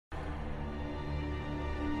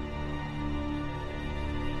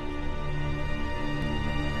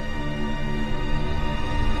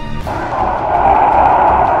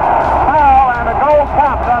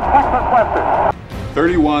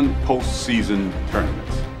21 postseason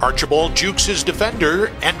tournaments. Archibald jukes his defender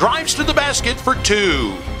and drives to the basket for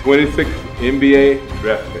 2. 26 NBA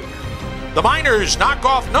draft picks. The Miners knock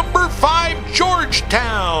off number 5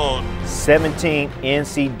 Georgetown. 17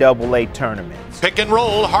 NCAA tournaments. Pick and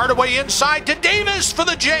roll, Hardaway inside to Davis for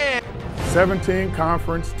the jam. 17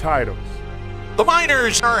 conference titles. The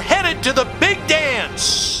Miners are headed to the big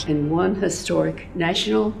dance. And one historic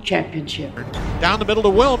national championship. Down the middle to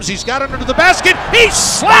Wilms. He's got under to the basket. He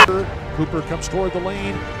slapped. Cooper comes toward the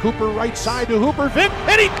lane. Cooper right side to Hooper. Vip,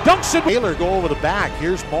 and he dunks it. Taylor go over the back.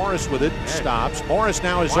 Here's Morris with it. Stops. Morris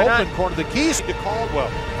now is open. Corner to the keys to Caldwell.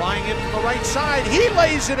 Flying in from the right side. He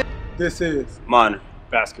lays it in. This is Minor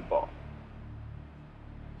basketball.